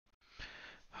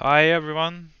Hi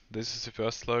everyone, this is the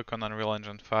first look on Unreal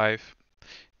Engine 5.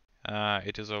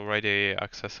 It is already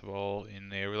accessible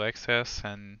in Early Access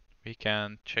and we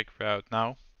can check it out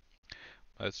now.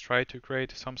 Let's try to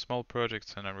create some small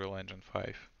projects in Unreal Engine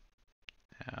 5.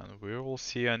 And we will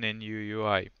see a new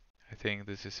UI. I think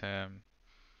this is a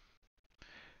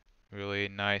really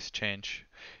nice change.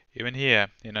 Even here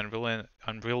in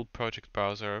Unreal Project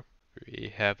Browser,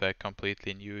 we have a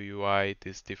completely new UI,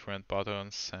 these different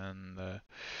buttons and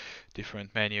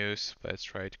different menus. Let's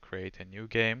try to create a new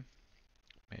game.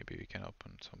 Maybe we can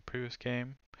open some previous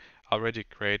game. Already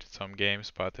created some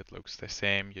games, but it looks the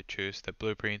same. You choose the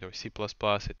Blueprint or C++,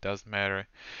 it doesn't matter.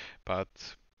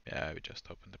 But yeah, we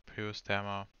just open the previous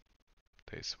demo.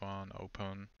 This one,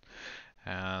 open.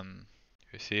 And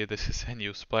you see this is a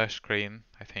new splash screen.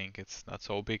 I think it's not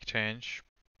so big change,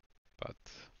 but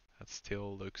it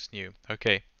still looks new.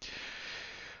 Okay.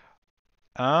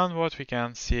 And what we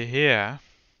can see here,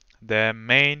 the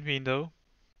main window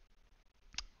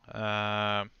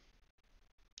uh,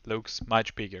 looks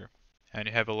much bigger, and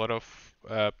you have a lot of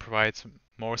provides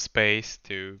more space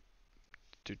to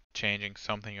changing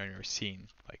something on your scene.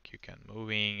 Like you can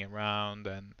moving around,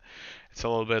 and it's a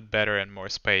little bit better and more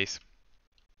space,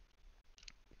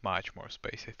 much more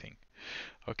space, I think.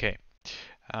 Okay,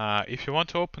 if you want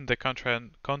to open the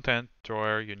content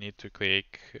drawer, you need to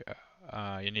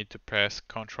you need to press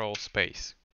Control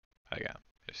Space again.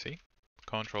 You see,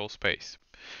 Control Space,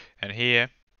 and here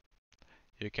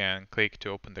you can click to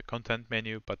open the content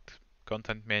menu, but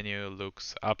content menu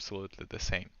looks absolutely the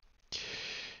same.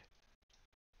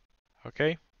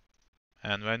 Okay,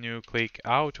 and when you click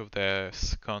out of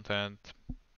this content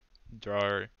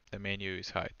drawer, the menu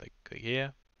is hide. Like click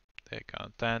here, the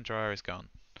content drawer is gone.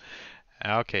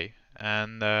 Okay,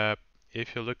 and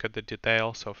if you look at the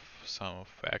details of some of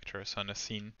actors on a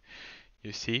scene,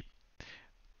 you see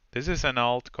this is an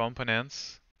old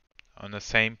components on the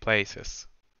same places,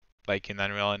 like in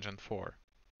Unreal Engine 4,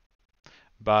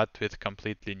 but with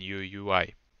completely new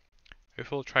UI.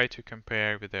 If we'll try to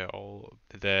compare with the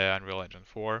Unreal Engine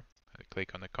 4, I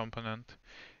click on the component,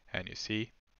 and you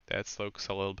see that looks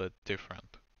a little bit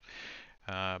different.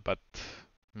 But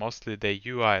mostly the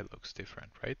UI looks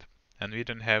different, right? And we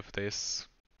don't have these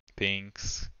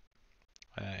things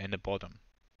in the bottom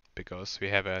because we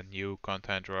have a new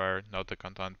content drawer, not a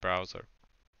content browser.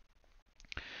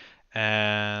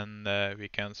 And we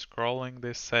can scrolling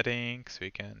these settings, we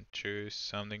can choose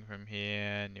something from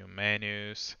here, new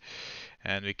menus,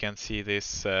 and we can see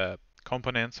these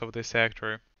components of this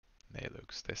actor. They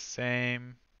looks the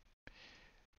same.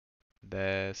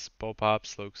 The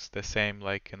pop-ups looks the same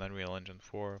like in Unreal Engine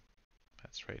 4.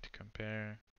 Let's try to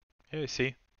compare. Here you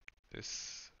see,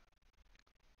 this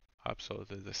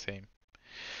absolutely the same.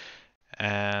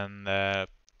 And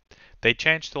they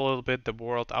changed a little bit the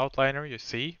world outliner, you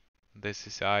see. This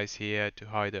is eyes here to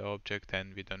hide the object,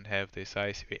 and we don't have this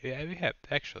eyes. We have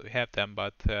actually we have them,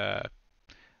 but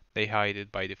they hide it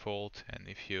by default. And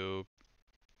if you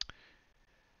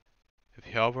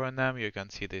hover on them, you can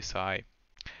see this eye.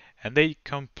 And they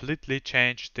completely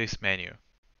changed this menu.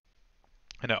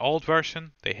 In the old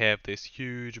version, they have these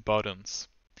huge buttons,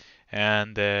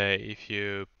 and if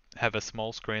you have a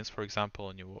small screens, for example,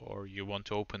 and you want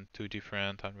to open two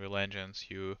different Unreal Engines,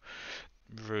 you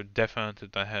definitely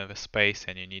don't have a space,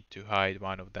 and you need to hide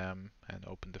one of them and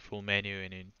open the full menu,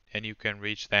 and you can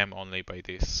reach them only by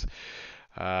this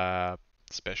uh,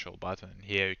 special button.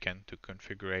 Here you can to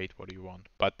configure what you want.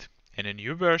 But in a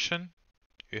new version,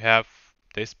 you have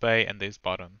display and this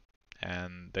button,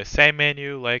 and the same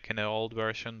menu like in the old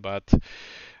version, but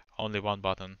only one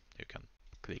button. You can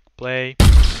click play. You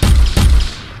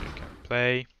can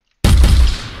play.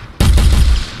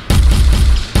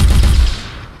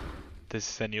 This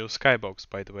is a new skybox,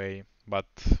 by the way, but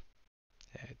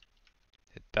it,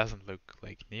 it doesn't look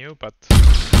like new, but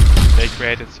they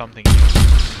created something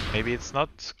new. Maybe it's not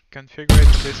configured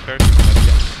in this version, but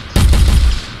yeah.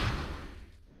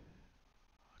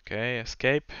 Okay,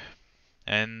 escape.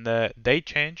 And they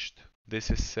changed. This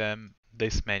is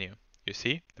this menu. You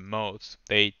see the modes.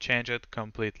 They changed it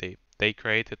completely. They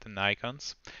created an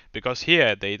icons because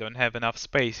here they don't have enough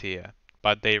space here,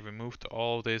 but they removed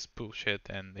all this bullshit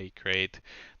and they create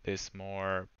this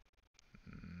more.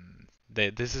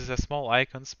 This is a small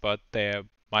icons, but they're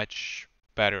much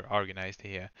better organized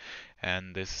here.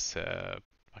 And this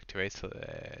activates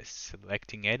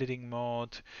selecting editing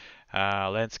mode,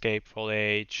 landscape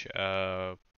foliage,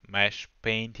 mesh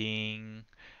painting,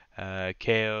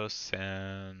 chaos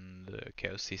and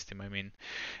chaos system, I mean,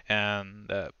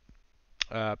 and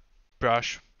uh,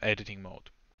 brush editing mode.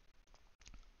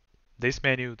 This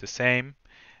menu the same,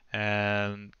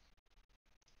 and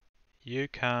you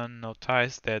can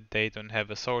notice that they don't have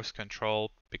a source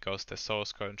control because the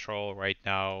source control right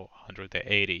now under the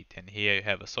 80, and here you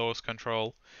have a source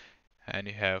control and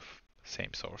you have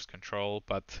same source control,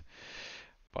 but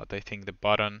I think the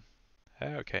button,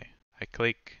 okay, I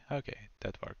click, okay,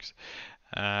 that works.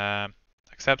 Um,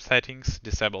 Accept settings,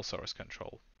 disable source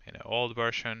control. In the old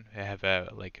version, you have a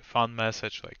like a fun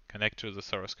message like connect to the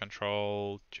source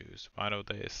control, choose one of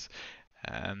this,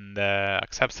 and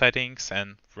accept settings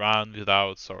and run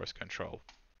without source control.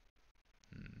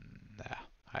 Nah,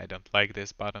 I don't like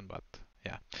this button, but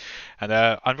yeah.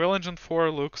 And Unreal Engine 4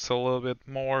 looks a little bit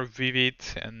more vivid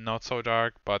and not so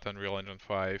dark, but Unreal Engine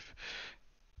 5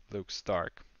 looks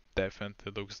dark.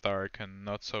 Definitely looks dark and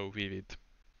not so vivid.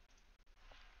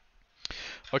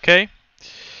 Okay,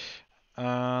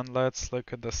 and let's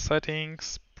look at the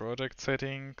settings, project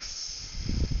settings.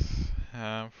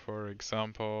 For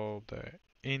example, the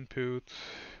input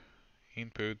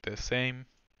the same,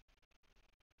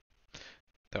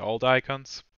 the old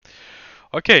icons.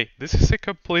 Okay, this is a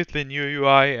completely new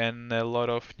UI and a lot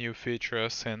of new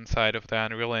features inside of the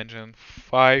Unreal Engine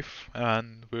 5,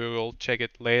 and we will check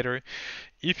it later.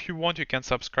 If you want, you can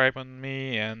subscribe on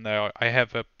me, and I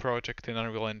have a project in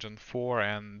Unreal Engine 4,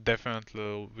 and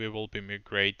definitely we will be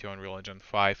migrate to Unreal Engine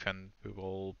 5, and we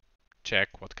will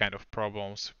check what kind of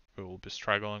problems we will be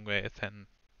struggling with, and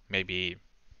maybe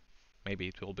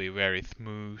it will be very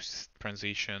smooth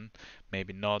transition,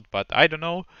 maybe not, but I don't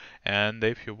know. And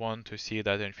if you want to see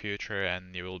that in future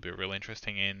and you will be really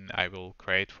interested in, I will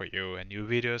create for you a new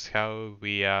videos how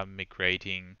we are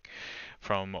migrating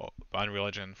from Unreal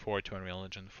Engine 4 to Unreal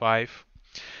Engine 5.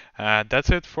 That's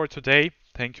it for today.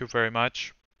 Thank you very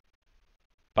much.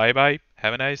 Bye bye.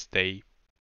 Have a nice day.